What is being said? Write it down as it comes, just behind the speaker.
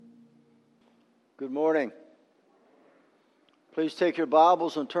Good morning. Please take your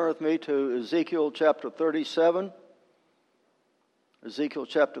Bibles and turn with me to Ezekiel chapter 37. Ezekiel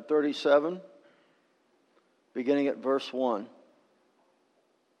chapter 37, beginning at verse 1.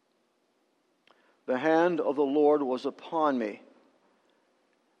 The hand of the Lord was upon me,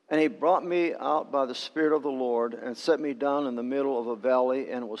 and he brought me out by the Spirit of the Lord and set me down in the middle of a valley,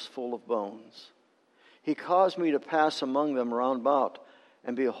 and it was full of bones. He caused me to pass among them round about,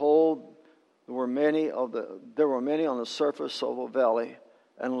 and behold, there were many on the surface of the valley,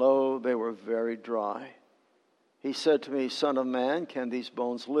 and lo, they were very dry. He said to me, Son of man, can these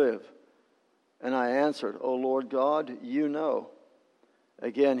bones live? And I answered, O Lord God, you know.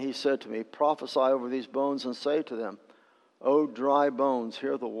 Again he said to me, Prophesy over these bones and say to them, O dry bones,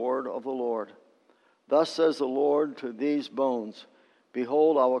 hear the word of the Lord. Thus says the Lord to these bones,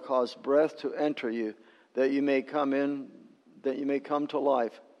 Behold, I will cause breath to enter you, that you may come to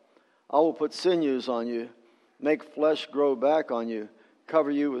life. I will put sinews on you, make flesh grow back on you, cover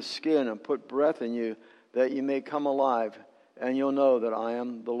you with skin, and put breath in you, that you may come alive, and you'll know that I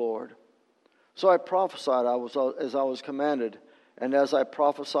am the Lord. So I prophesied as I was commanded, and as I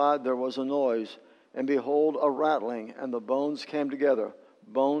prophesied there was a noise, and behold, a rattling, and the bones came together,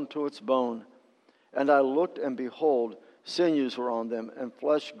 bone to its bone. And I looked, and behold, sinews were on them, and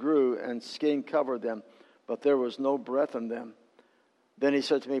flesh grew, and skin covered them, but there was no breath in them. Then he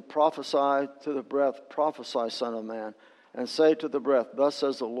said to me, Prophesy to the breath, prophesy, Son of man, and say to the breath, Thus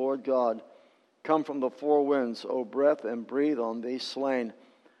says the Lord God, Come from the four winds, O breath, and breathe on these slain,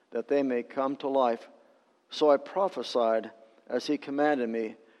 that they may come to life. So I prophesied as he commanded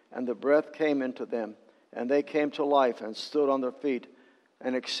me, and the breath came into them, and they came to life and stood on their feet,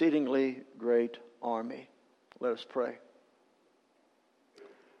 an exceedingly great army. Let us pray.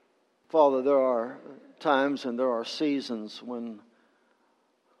 Father, there are times and there are seasons when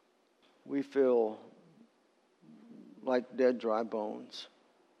we feel like dead, dry bones.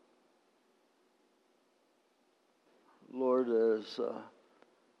 Lord, is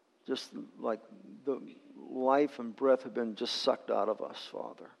just like the life and breath have been just sucked out of us,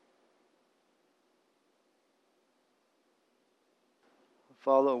 Father.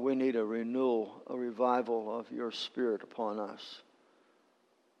 Father, we need a renewal, a revival of your Spirit upon us.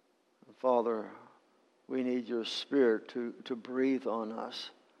 Father, we need your Spirit to breathe on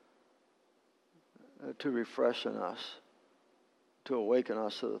us, to refresh in us, to awaken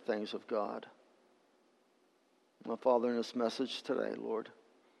us to the things of God. Now, Father, in this message today, Lord,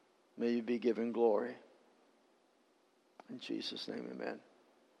 may you be given glory. In Jesus' name, amen.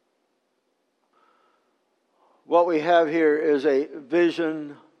 What we have here is a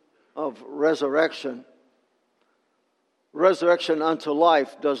vision of resurrection. Resurrection unto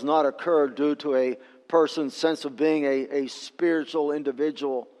life does not occur due to a person's sense of being a spiritual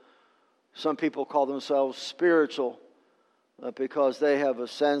individual. Some people call themselves spiritual because they have a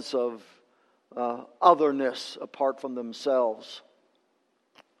sense of otherness apart from themselves.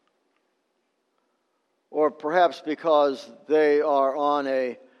 Or perhaps because they are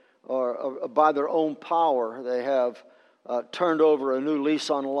or by their own power, they have turned over a new lease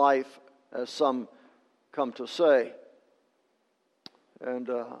on life, as some come to say. And,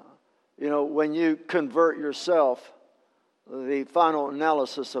 when you convert yourself, the final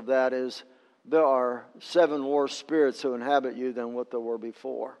analysis of that is there are 7 worse spirits who inhabit you than what there were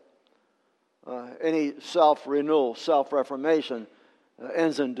before. Any self-renewal, self-reformation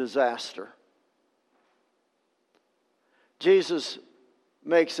ends in disaster. Jesus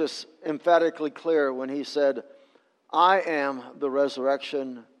makes this emphatically clear when he said, I am the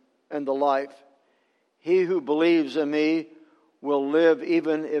resurrection and the life. He who believes in me will live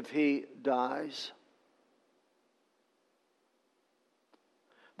even if he dies.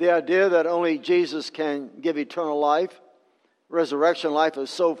 The idea that only Jesus can give eternal life, resurrection life,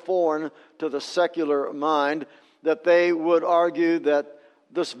 is so foreign to the secular mind that they would argue that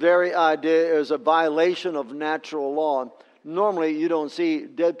this very idea is a violation of natural law. Normally, you don't see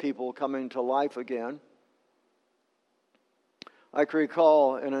dead people coming to life again. I can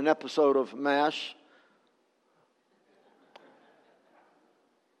recall in an episode of MASH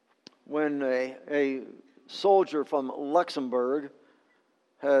when a soldier from Luxembourg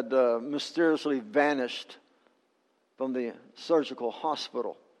had mysteriously vanished from the surgical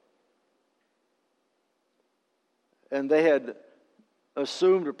hospital. And they had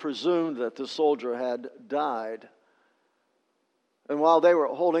assumed or presumed that the soldier had died. And while they were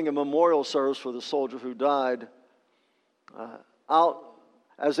holding a memorial service for the soldier who died,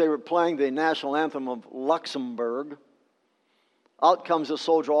 as they were playing the national anthem of Luxembourg, out comes a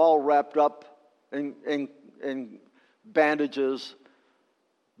soldier all wrapped up in bandages,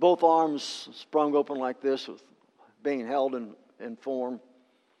 both arms sprung open like this, with being held in form.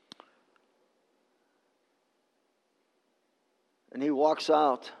 And he walks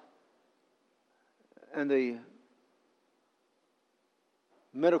out, and the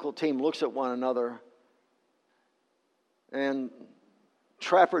medical team looks at one another, and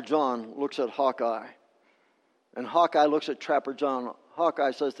Trapper John looks at Hawkeye. And Hawkeye looks at Trapper John.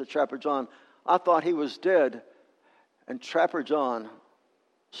 Hawkeye says to Trapper John, "I thought he was dead." And Trapper John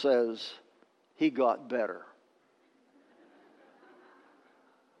says, "He got better."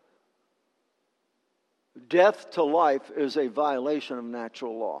 Death to life is a violation of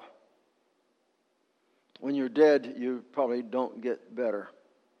natural law. When you're dead, you probably don't get better.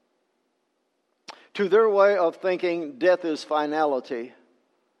 To their way of thinking, death is finality.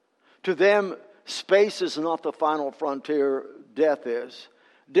 To them, space is not the final frontier, death is.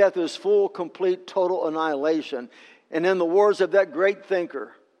 Death is full, complete, total annihilation. And in the words of that great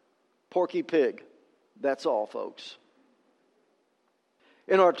thinker, Porky Pig, that's all, folks.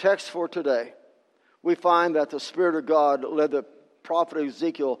 In our text for today, we find that the Spirit of God led the prophet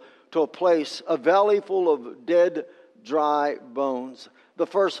Ezekiel to a place, a valley full of dead, dry bones. The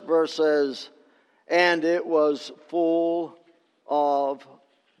first verse says, "And it was full of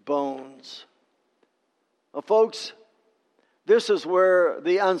bones." Now, folks, this is where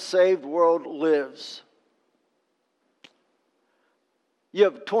the unsaved world lives. You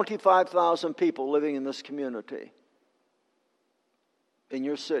have 25,000 people living in this community, in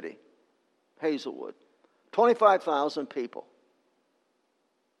your city, Hazelwood. 25,000 people.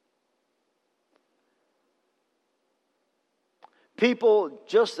 People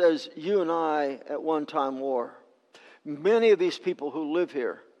just as you and I at one time were. Many of these people who live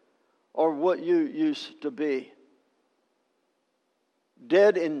here are what you used to be.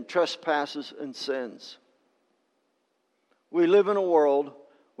 Dead in trespasses and sins. We live in a world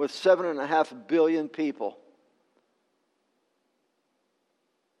with 7.5 billion people.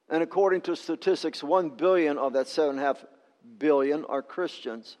 And according to statistics, 1 billion of that 7.5 billion are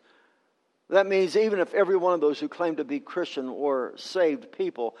Christians. That means even if every one of those who claim to be Christian were saved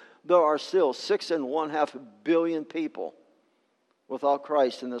people, there are still 6.5 billion people without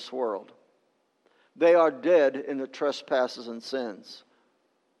Christ in this world. They are dead in their trespasses and sins.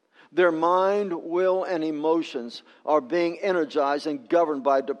 Their mind, will, and emotions are being energized and governed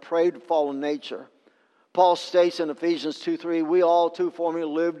by depraved fallen nature. Paul states in Ephesians 2:3, "We all too formerly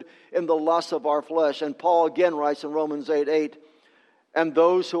lived in the lust of our flesh." And Paul again writes in Romans 8:8, "And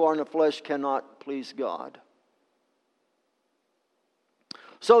those who are in the flesh cannot please God."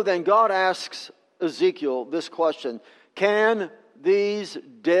 So then God asks Ezekiel this question: can these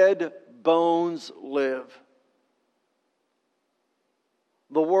dead bones live?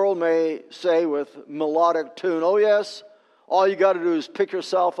 The world may say with melodic tune, "Oh yes, all you got to do is pick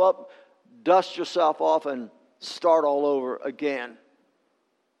yourself up, dust yourself off, and start all over again."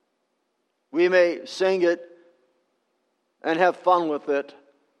 We may sing it and have fun with it,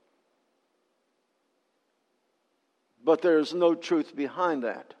 but there's no truth behind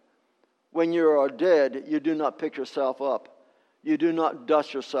that. When you are dead, you do not pick yourself up. You do not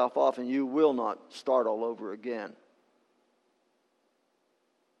dust yourself off, and you will not start all over again.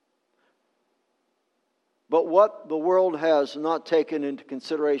 But what the world has not taken into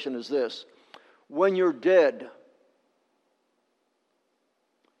consideration is this: when you're dead,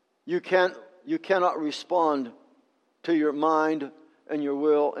 you cannot respond to your mind and your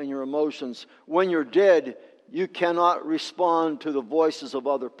will and your emotions. When you're dead, you cannot respond to the voices of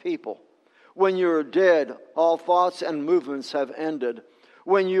other people. When you're dead, all thoughts and movements have ended.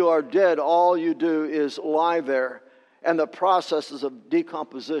 When you are dead, all you do is lie there, and the processes of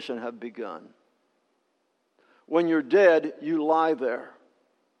decomposition have begun. When you're dead, you lie there.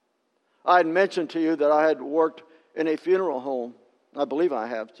 I had mentioned to you that I had worked in a funeral home. I believe I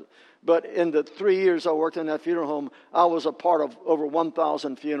have. But in the 3 years I worked in that funeral home, I was a part of over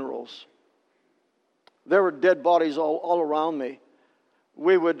 1,000 funerals. There were dead bodies all around me.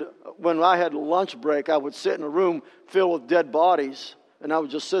 When I had lunch break, I would sit in a room filled with dead bodies, and I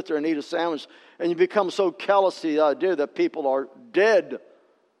would just sit there and eat a sandwich. And you become so callous to the idea that people are dead.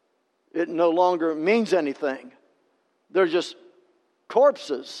 It no longer means anything. They're just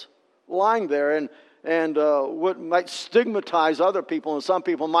corpses lying there, and what might stigmatize other people, and some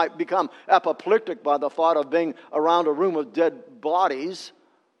people might become apoplectic by the thought of being around a room of dead bodies.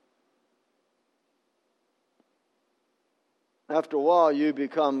 After a while, you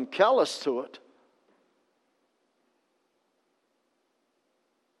become callous to it.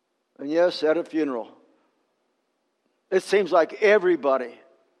 And yes, at a funeral, it seems like everybody,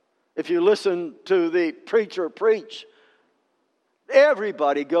 if you listen to the preacher preach,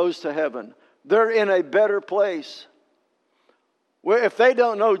 Everybody goes to heaven. They're in a better place. Where if they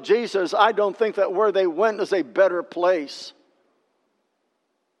don't know Jesus, I don't think that where they went is a better place.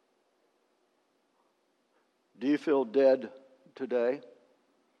 Do you feel dead today?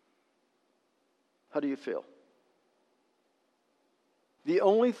 How do you feel? The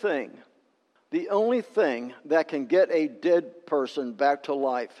only thing that can get a dead person back to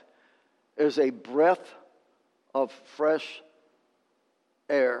life is a breath of fresh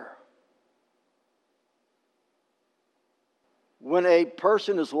air. When a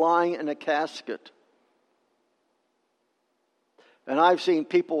person is lying in a casket, and I've seen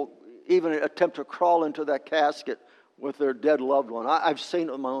people even attempt to crawl into that casket with their dead loved one. I've seen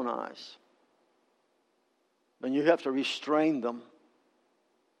it with my own eyes. And you have to restrain them.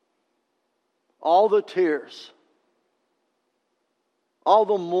 All the tears, all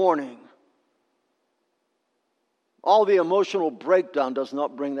the mourning, all the emotional breakdown does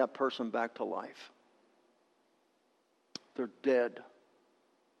not bring that person back to life. They're dead.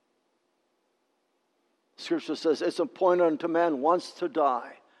 Scripture says it's appointed unto man once to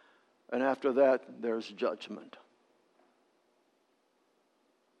die, and after that there's judgment.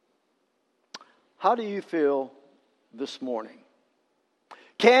 How do you feel this morning?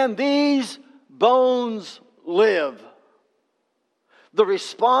 Can these bones live? The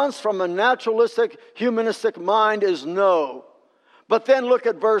response from a naturalistic, humanistic mind is no. But then look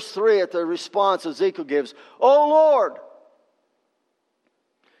at verse 3 at the response Ezekiel gives. Oh Lord,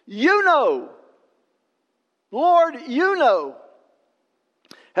 you know. Lord, you know.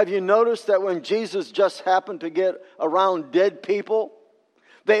 Have you noticed that when Jesus just happened to get around dead people,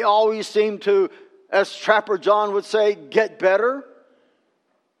 they always seem to, as Trapper John would say, get better?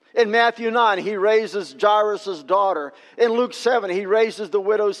 In Matthew 9, he raises Jairus' daughter. In Luke 7, he raises the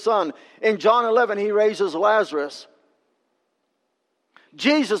widow's son. In John 11, he raises Lazarus.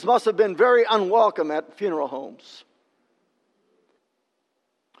 Jesus must have been very unwelcome at funeral homes.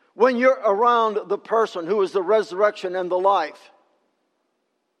 When you're around the person who is the resurrection and the life,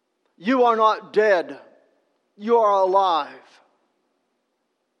 you are not dead. You are alive.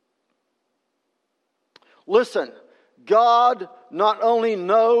 Listen, God not only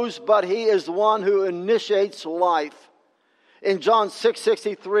knows, but He is the one who initiates life. In John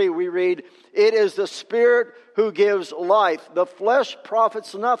 6:63 we read, it is the Spirit who gives life. The flesh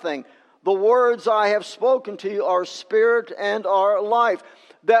profits nothing. The words I have spoken to you are spirit and are life.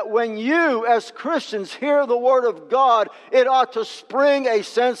 That when you as Christians hear the Word of God, it ought to spring a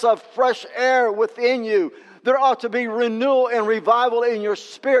sense of fresh air within you. There ought to be renewal and revival in your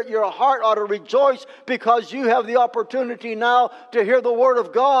spirit. Your heart ought to rejoice because you have the opportunity now to hear the Word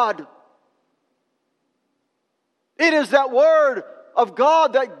of God. It is that Word of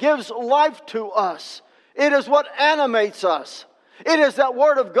God that gives life to us. It is what animates us. It is that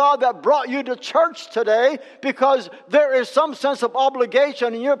Word of God that brought you to church today because there is some sense of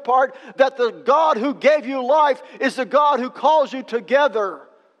obligation in your part that the God who gave you life is the God who calls you together.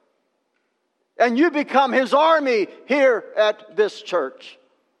 And you become His army here at this church.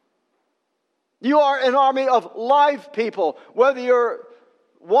 You are an army of live people. Whether you're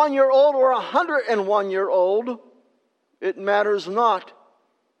 1 year old or 101 year old, it matters not.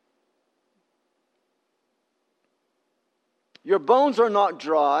 Your bones are not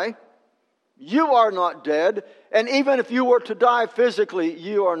dry. You are not dead. And even if you were to die physically,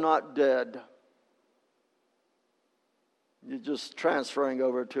 you are not dead. You're just transferring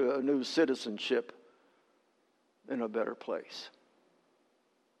over to a new citizenship in a better place.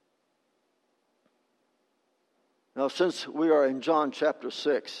 Now, since we are in John chapter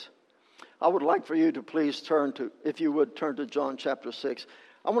 6, I would like for you to please turn to John chapter 6.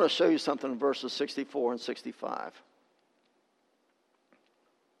 I want to show you something in verses 64 and 65.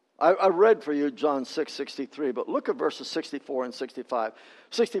 I read for you John 6:63, but look at verses 64 and 65.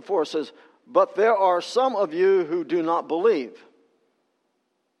 64 says, but there are some of you who do not believe.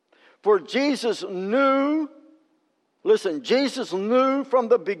 For Jesus knew, listen, Jesus knew from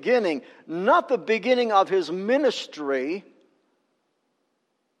the beginning, not the beginning of His ministry.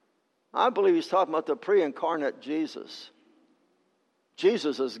 I believe He's talking about the pre-incarnate Jesus.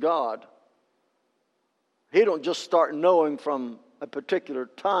 Jesus is God. He don't just start knowing from a particular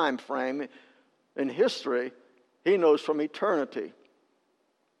time frame in history. He knows from eternity.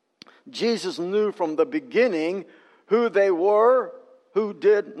 Jesus knew from the beginning who they were who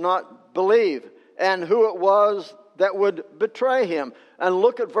did not believe and who it was that would betray Him. And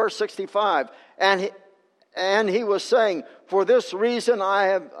look at verse 65. And he was saying, for this reason I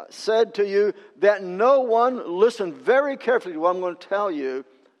have said to you that no one, listen very carefully to what I'm going to tell you.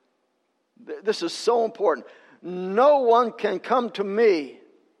 This is so important. no one can come to me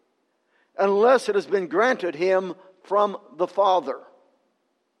unless it has been granted him from the Father.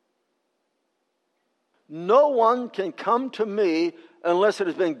 No one can come to me unless it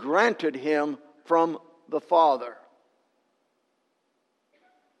has been granted him from the Father.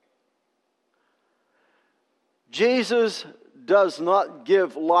 Jesus does not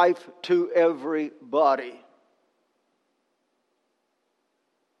give life to everybody.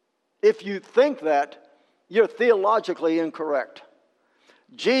 If you think that, you're theologically incorrect.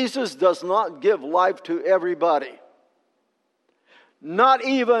 Jesus does not give life to everybody. Not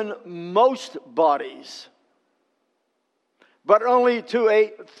even most bodies, but only to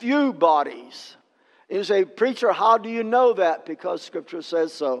a few bodies. You say, preacher, how do you know that? Because Scripture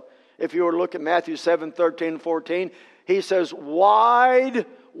says so. If you were to look at Matthew 7, 13, 14, he says, wide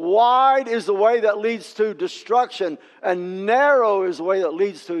is the way that leads to destruction, and narrow is the way that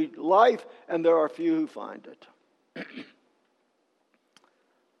leads to life, and there are few who find it.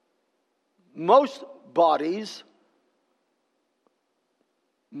 Most bodies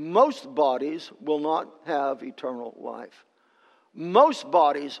will not have eternal life. Most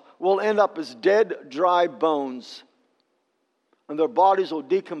bodies will end up as dead, dry bones. And their bodies will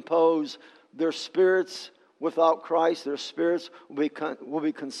decompose. Their spirits, without Christ, their spirits will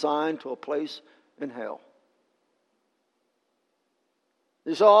be consigned to a place in hell.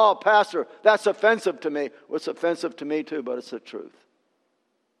 You say, oh, Pastor, that's offensive to me. Well, it's offensive to me too, but it's the truth.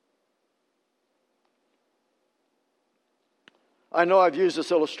 I know I've used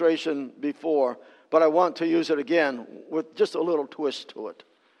this illustration before, but I want to use it again with just a little twist to it.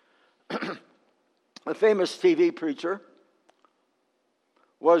 A famous TV preacher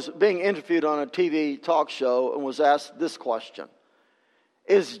was being interviewed on a TV talk show and was asked this question: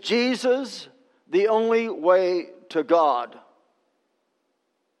 is Jesus the only way to God?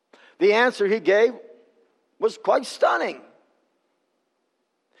 The answer he gave was quite stunning.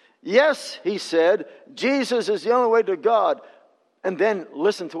 Yes, he said, Jesus is the only way to God. And then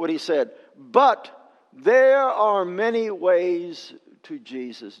listen to what he said. But there are many ways to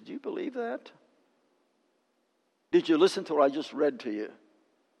Jesus. Do you believe that? Did you listen to what I just read to you?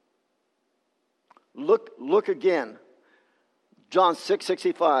 Look again. John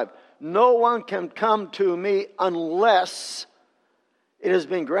 6:65. No one can come to me unless it has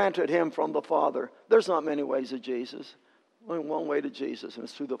been granted him from the Father. There's not many ways to Jesus. Only one way to Jesus, and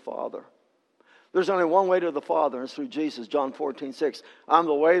it's through the Father. There's only one way to the Father, and it's through Jesus. John 14:6. I'm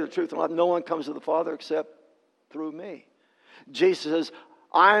the way, the truth, and life. No one comes to the Father except through me. Jesus says,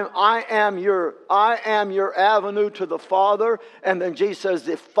 I am your avenue to the Father. And then Jesus says,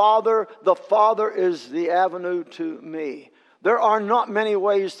 the Father is the avenue to me. There are not many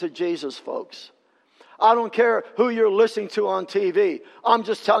ways to Jesus, folks. I don't care who you're listening to on TV. I'm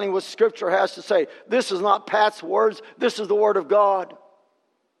just telling you what Scripture has to say. This is not Pat's words. This is the Word of God.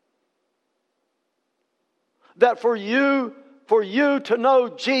 That for you to know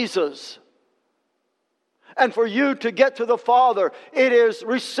Jesus and for you to get to the Father, it is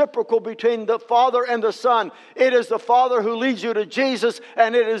reciprocal between the Father and the Son. It is the Father who leads you to Jesus,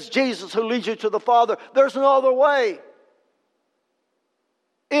 and it is Jesus who leads you to the Father. There's no other way.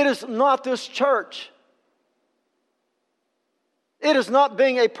 It is not this church. It is not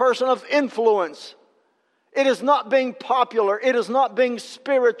being a person of influence. It is not being popular. It is not being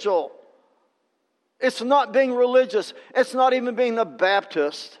spiritual. It's not being religious. It's not even being a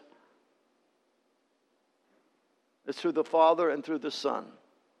Baptist. It's through the Father and through the Son.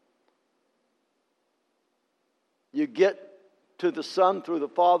 You get to the Son through the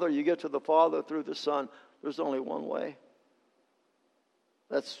Father. You get to the Father through the Son. There's only one way.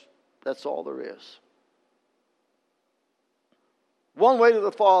 That's all there is. One way to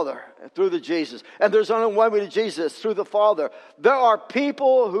the Father, through the Jesus. And there's only one way to Jesus, through the Father. There are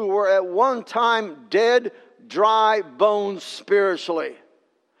people who were at one time dead, dry bones spiritually.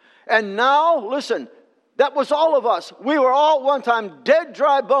 And now, listen, that was all of us. We were all at one time dead,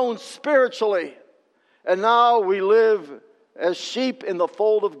 dry bones spiritually. And now we live as sheep in the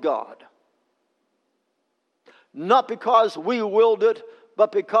fold of God. Not because we willed it,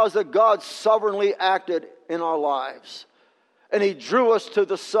 but because that God sovereignly acted in our lives. And He drew us to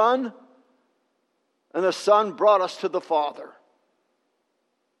the Son, and the Son brought us to the Father.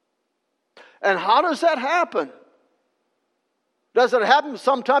 And how does that happen? Does it happen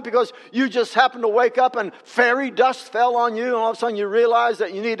sometime because you just happen to wake up and fairy dust fell on you and all of a sudden you realize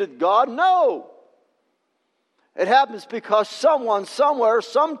that you needed God? No. It happens because someone, somewhere,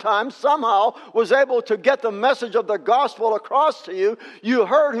 sometime, somehow was able to get the message of the gospel across to you. You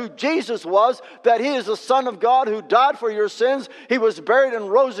heard who Jesus was, that He is the Son of God who died for your sins. He was buried and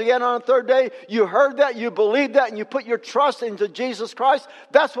rose again on the third day. You heard that, you believed that, and you put your trust into Jesus Christ.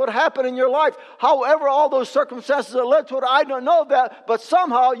 That's what happened in your life. However, all those circumstances that led to it, I don't know that, but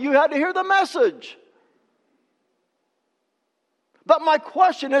somehow you had to hear the message. But my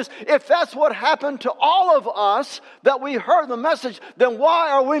question is, if that's what happened to all of us, that we heard the message, then why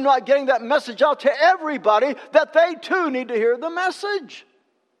are we not getting that message out to everybody that they too need to hear the message?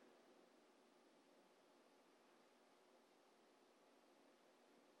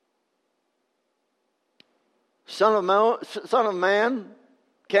 Son of man,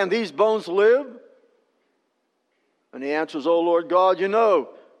 can these bones live? And he answers, "Oh Lord God, you know.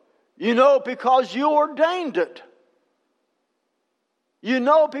 You know because you ordained it. You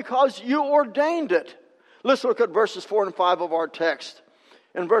know because you ordained it." Let's look at verses 4 and 5 of our text.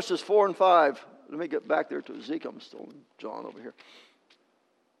 In verses 4 and 5, let me get back there to Ezekiel. I'm still in John over here.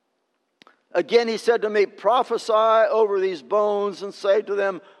 "Again he said to me, prophesy over these bones and say to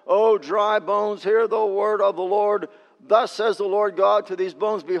them, O dry bones, hear the word of the Lord. Thus says the Lord God to these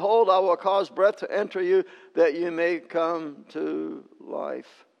bones, behold, I will cause breath to enter you, that you may come to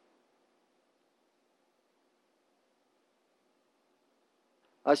life."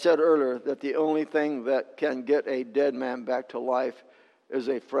 I said earlier that the only thing that can get a dead man back to life is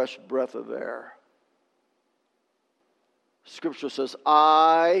a fresh breath of air. Scripture says,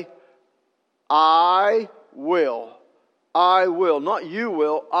 I will, not you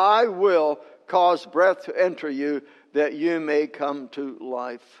will, I will cause breath to enter you, that you may come to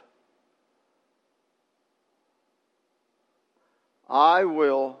life. I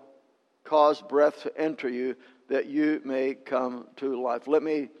will cause breath to enter you, that you may come to life. Let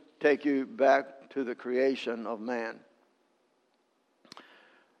me take you back to the creation of man.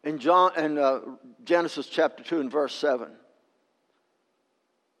 In Genesis chapter 2 and verse 7,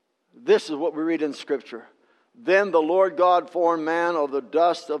 this is what we read in Scripture. "Then the Lord God formed man of the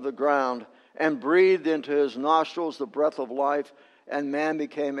dust of the ground and breathed into his nostrils the breath of life, and man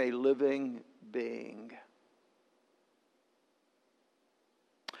became a living being."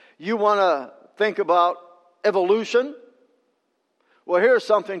 You want to think about evolution? Well, here's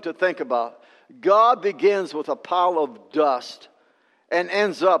something to think about. God begins with a pile of dust and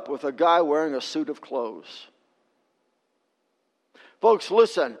ends up with a guy wearing a suit of clothes. Folks,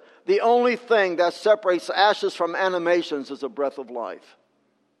 listen. The only thing that separates ashes from animations is a breath of life.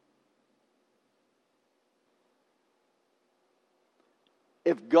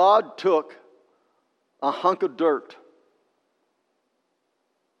 If God took a hunk of dirt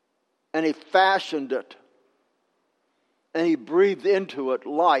and He fashioned it, and He breathed into it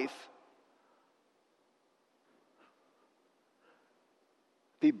life,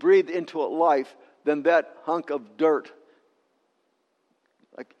 if He breathed into it life, then that hunk of dirt,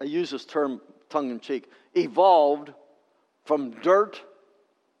 I use this term tongue-in-cheek, evolved from dirt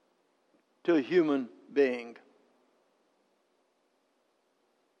to a human being.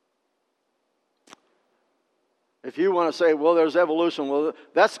 If you want to say, well, there's evolution, well,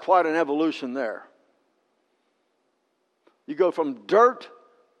 that's quite an evolution there. You go from dirt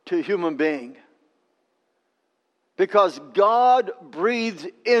to human being. Because God breathes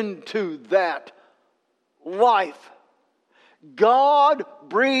into that life. God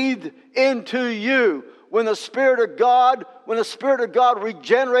breathed into you. When the Spirit of God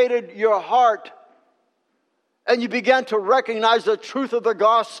regenerated your heart, and you began to recognize the truth of the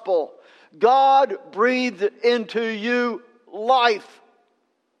gospel, God breathed into you life.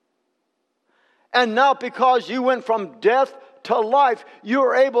 And now because you went from death to life, you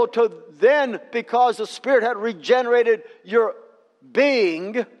are able to then, because the Spirit had regenerated your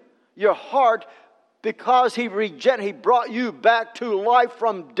being, your heart, because He brought you back to life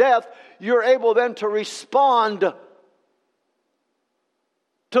from death, you're able then to respond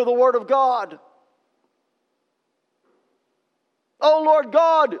to the Word of God. Oh Lord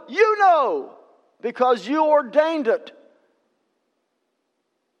God, you know, because you ordained it.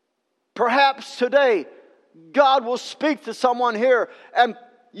 Perhaps today, God will speak to someone here, and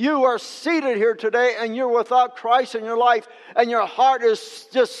you are seated here today, and you're without Christ in your life, and your heart is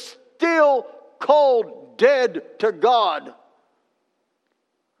just still cold, dead to God.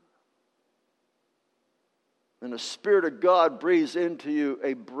 And the Spirit of God breathes into you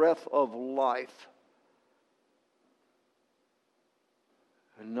a breath of life.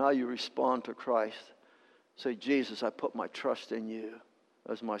 And now you respond to Christ. Say, Jesus, I put my trust in you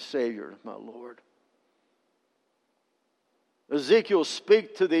as my Savior and my Lord. Ezekiel,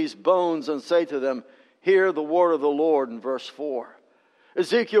 speak to these bones and say to them, hear the word of the Lord in verse 4.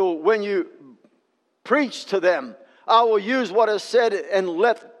 Ezekiel, when you preach to them, I will use what is said and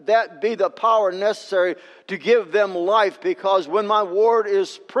let that be the power necessary to give them life, because when my word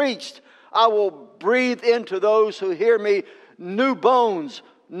is preached, I will breathe into those who hear me new bones,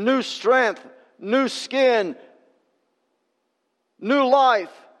 new strength, new skin, new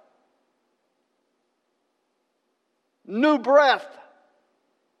life, new breath.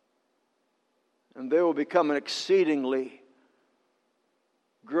 And they will become an exceedingly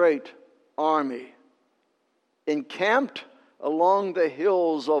great army, encamped along the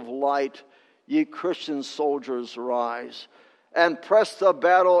hills of light. Ye Christian soldiers, rise, and press the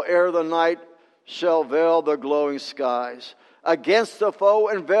battle ere the night shall veil the glowing skies. Against the foe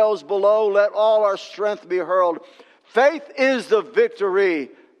and veils below, let all our strength be hurled. Faith is the victory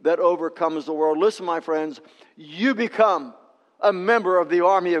that overcomes the world. Listen, my friends, you become a member of the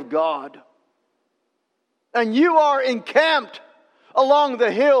army of God. And you are encamped along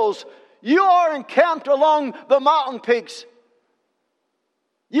the hills. You are encamped along the mountain peaks.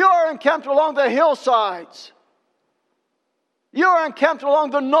 You are encamped along the hillsides. You are encamped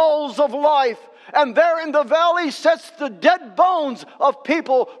along the knolls of life. And there in the valley sits the dead bones of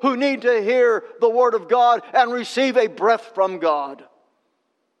people who need to hear the word of God and receive a breath from God.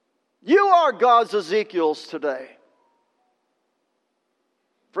 You are God's Ezekiels today.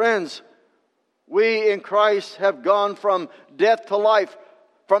 Friends, we in Christ have gone from death to life,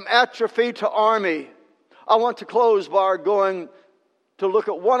 from atrophy to army. I want to close by going to look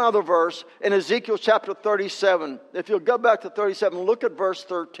at one other verse in Ezekiel chapter 37. If you'll go back to 37, look at verse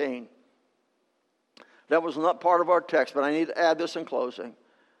 13. That was not part of our text, but I need to add this in closing.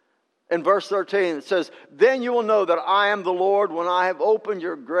 In verse 13, it says, Then you will know that I am the Lord when I have opened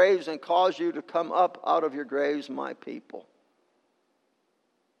your graves and caused you to come up out of your graves, my people.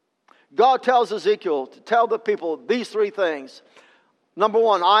 God tells Ezekiel to tell the people these three things. Number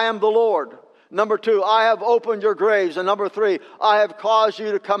one, I am the Lord. Number two, I have opened your graves. And number three, I have caused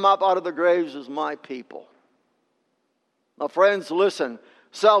you to come up out of the graves as my people. Now, friends, listen.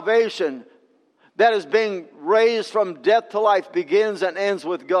 Salvation that is being raised from death to life begins and ends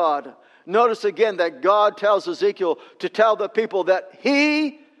with God. Notice again that God tells Ezekiel to tell the people that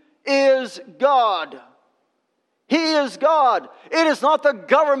He is God. He is God. It is not the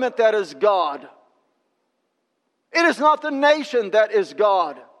government that is God. It is not the nation that is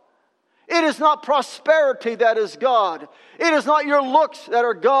God. It is not prosperity that is God. It is not your looks that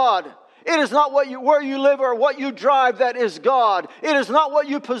are God. It is not where you live or what you drive that is God. It is not what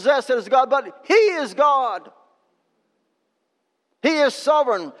you possess that is God, but He is God. He is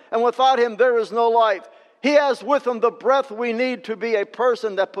sovereign, and without Him there is no life. He has with Him the breath we need to be a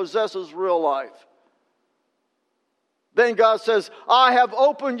person that possesses real life. Then God says, I have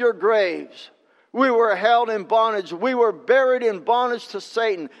opened your graves. We were held in bondage. We were buried in bondage to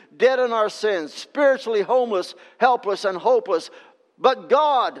Satan, dead in our sins, spiritually homeless, helpless, and hopeless. But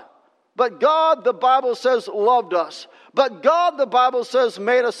God, the Bible says, loved us. But God, the Bible says,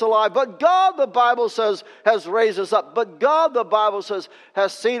 made us alive. But God, the Bible says, has raised us up. But God, the Bible says,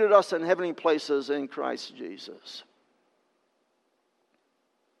 has seated us in heavenly places in Christ Jesus.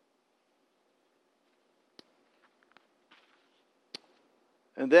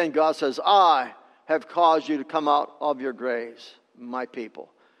 And then God says, I have caused you to come out of your graves, my people.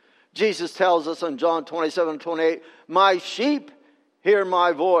 Jesus tells us in John 27:28, my sheep hear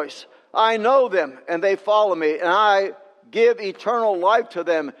my voice. I know them, and they follow me, and I give eternal life to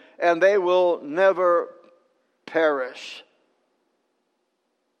them, and they will never perish.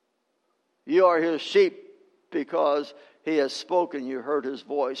 You are His sheep because He has spoken. You heard His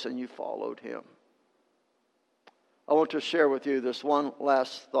voice, and you followed Him. I want to share with you this one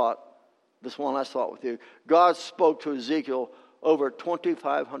last thought with you. God spoke to Ezekiel over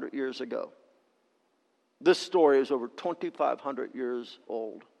 2,500 years ago. This story is over 2,500 years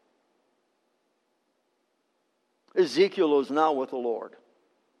old. Ezekiel is now with the Lord.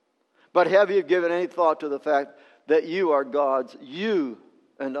 But have you given any thought to the fact that you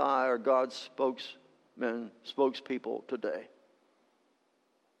and I are God's spokespeople today?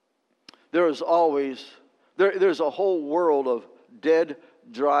 There's a whole world of dead,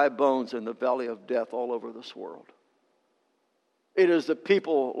 dry bones in the valley of death all over this world. It is the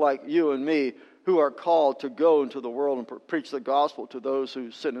people like you and me who are called to go into the world and preach the gospel to those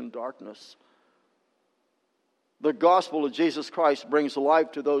who sit in darkness. The gospel of Jesus Christ brings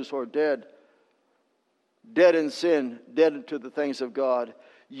life to those who are dead. Dead in sin, dead to the things of God.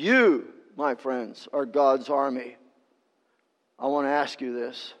 You, my friends, are God's army. I want to ask you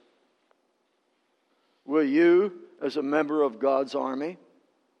this. Will you, as a member of God's army,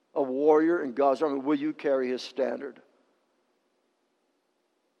 a warrior in God's army, will you carry his standard?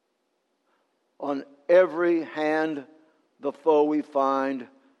 On every hand, the foe we find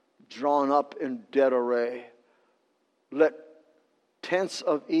drawn up in dead array. Let tents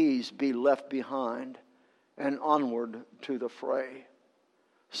of ease be left behind, and onward to the fray.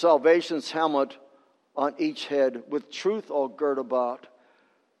 Salvation's helmet on each head, with truth all girt about.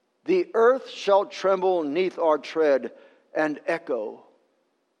 The earth shall tremble neath our tread, and echo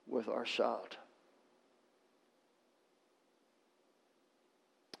with our shout.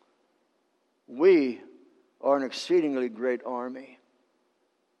 We are an exceedingly great army,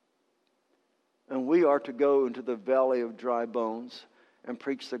 and we are to go into the valley of dry bones and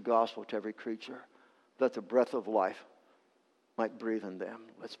preach the gospel to every creature, that the breath of life might breathe in them.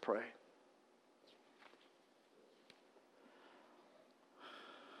 Let's pray.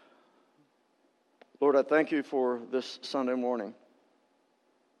 Lord, I thank you for this Sunday morning.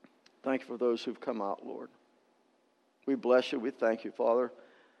 Thank you for those who've come out, Lord. We bless you. We thank you, Father.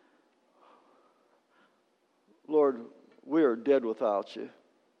 Lord, we are dead without you.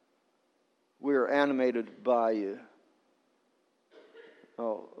 We are animated by you.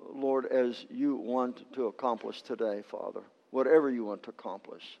 Oh, Lord, as you want to accomplish today, Father, whatever you want to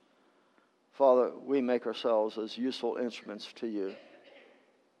accomplish, Father, we make ourselves as useful instruments to you.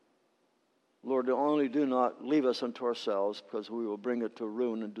 Lord, only do not leave us unto ourselves, because we will bring it to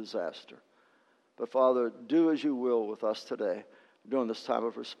ruin and disaster. But Father, do as you will with us today during this time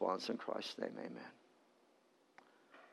of response. In Christ's name, amen.